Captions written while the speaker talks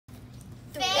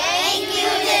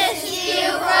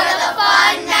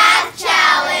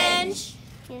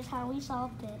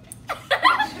solved it.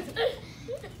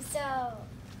 So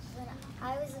when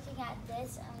I was looking at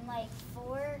this, I'm like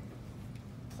 4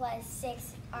 plus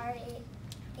 6 already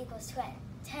equals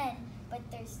 10, but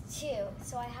there's 2,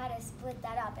 so I had to split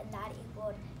that up, and that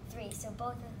equaled 3. So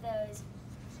both of those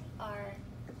are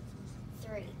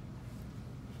 3.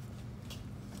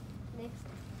 Next.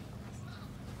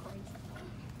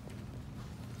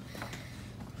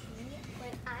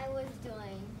 When I was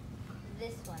doing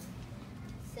this one,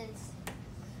 since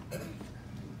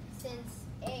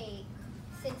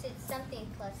it's something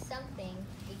plus something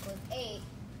equals 8,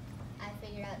 I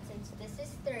figured out since this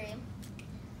is 3,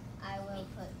 I will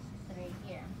put 3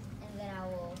 here. And then I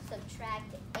will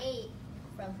subtract 8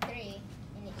 from 3,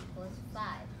 and it equals 5.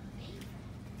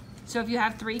 So if you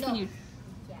have 3, No. can you?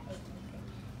 Yeah, 8 and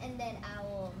 3. And then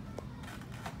I'll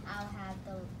have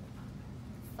the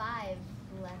 5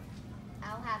 left.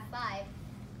 I'll have 5,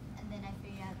 and then I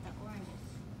figured out the oranges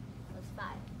was 5.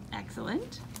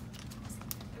 Excellent.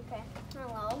 Okay.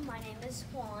 Hello, my name is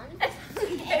Juan,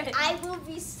 and I will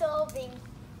be solving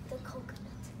the coconut.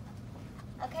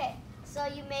 Okay, so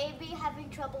you may be having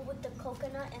trouble with the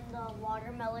coconut and the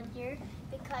watermelon here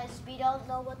because we don't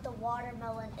know what the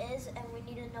watermelon is, and we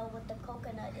need to know what the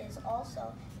coconut is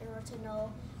also in order to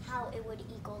know how it would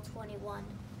equal 21.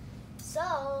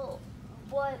 So,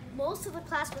 what most of the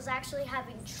class was actually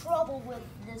having trouble with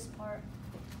this part,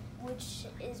 which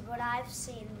is what I've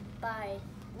seen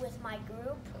with my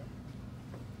group.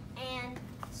 And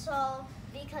so,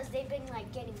 because they've been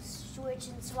like getting switched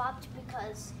and swapped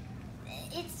because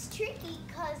it's tricky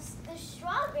because the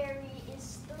strawberry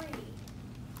is 3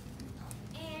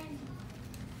 and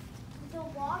the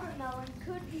watermelon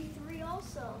could be 3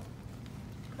 also.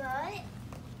 But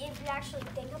if you actually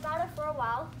think about it for a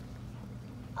while,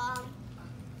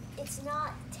 it's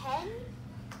not 10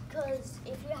 because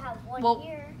if you have 1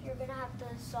 here, you're gonna have to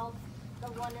solve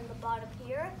the one in the bottom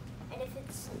here, and if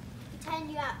it's 10,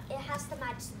 it has to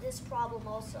match this problem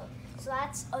also. So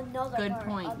that's another Good part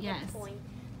point, of the yes. point.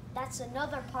 That's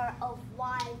another part of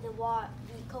why the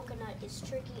coconut is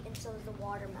tricky, and so is the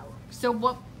watermelon. So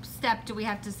what step do we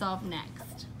have to solve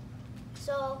next?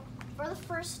 So for the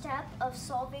first step of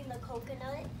solving the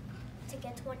coconut to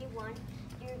get 21,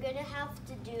 you're gonna have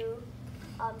to do.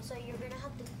 So you're gonna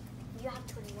have to. You have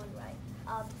 21, right?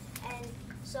 And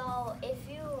so if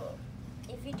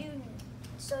you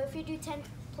do 10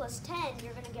 plus 10,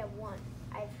 you're gonna get 1.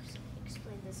 I've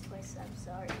explained this twice. I'm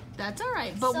sorry. That's all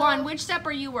right. But So- Juan, which step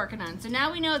are you working on? So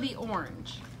now we know the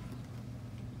orange,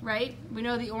 right? We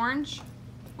know the orange.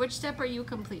 Which step are you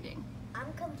completing?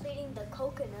 I'm completing the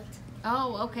coconut.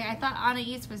 Oh, okay. I thought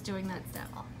Anais was doing that step.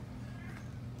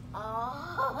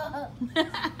 Oh.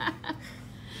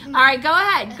 All right, go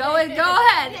ahead. Go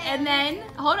ahead. And then,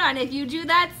 hold on. If you do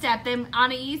that step, then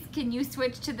Anais, can you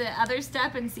switch to the other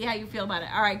step and see how you feel about it?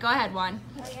 All right, go ahead, Juan.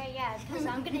 Oh, yeah, because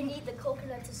I'm going to need the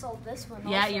coconut to solve this one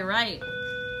Yeah, also. you're right.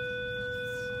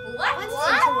 What?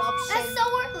 That's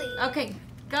so early. Okay,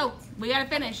 go. We got to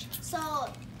finish. So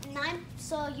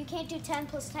you can't do 10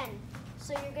 plus 10.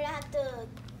 So you're going to have to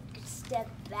step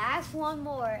back one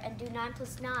more and do 9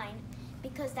 plus 9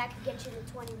 because that could get you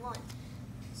to 21.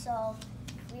 So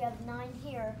we have 9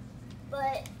 here.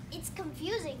 But it's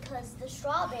confusing because the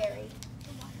strawberry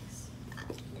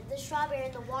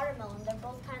and the watermelon, they're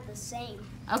both kind of the same.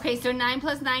 Okay, so 9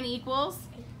 plus 9 equals?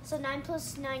 So 9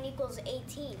 plus 9 equals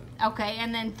 18. Okay,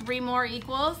 and then 3 more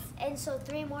equals? And so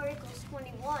 3 more equals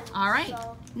 21. All right.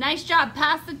 So Nice job.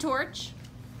 Pass the torch.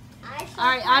 All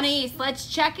right, Anais, let's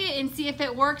check it and see if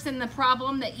it works in the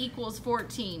problem that equals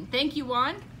 14. Thank you,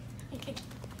 Juan.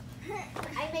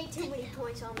 I made too many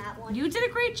points on that one. You did a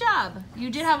great job. You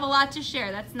did have a lot to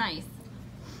share. That's nice.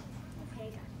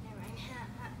 Okay, never mind.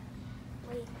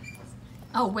 Wait.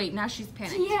 Oh, wait, now she's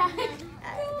panicking. Yeah.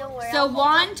 Don't worry. So I'll hold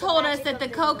Juan up the told us magic that of the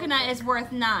this coconut real is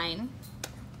worth 9.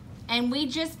 And we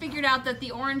just figured out that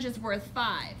the orange is worth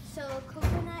 5. quick. So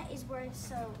coconut is worth,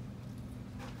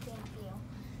 thank you,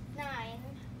 9.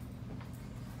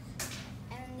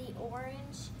 And the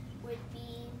orange would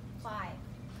be 5.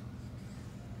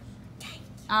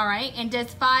 All right, and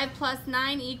does 5 plus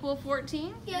 9 equal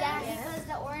 14? Yeah, because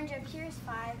the orange up here is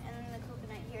 5 and then the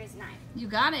coconut here is 9. You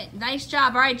got it. Nice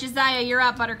job. All right, Josiah, you're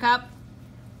up, Buttercup.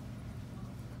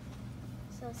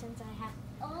 So since I have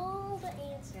all the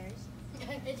answers,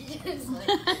 9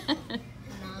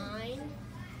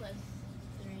 plus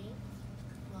 3.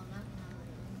 Well, not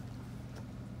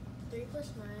 9. 3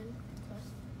 plus 9 plus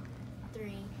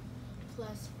 3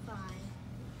 plus 5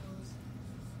 equals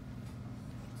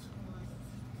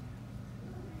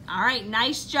 20. All right,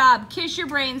 nice job. Kiss your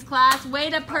brains, class. Way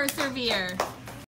to persevere.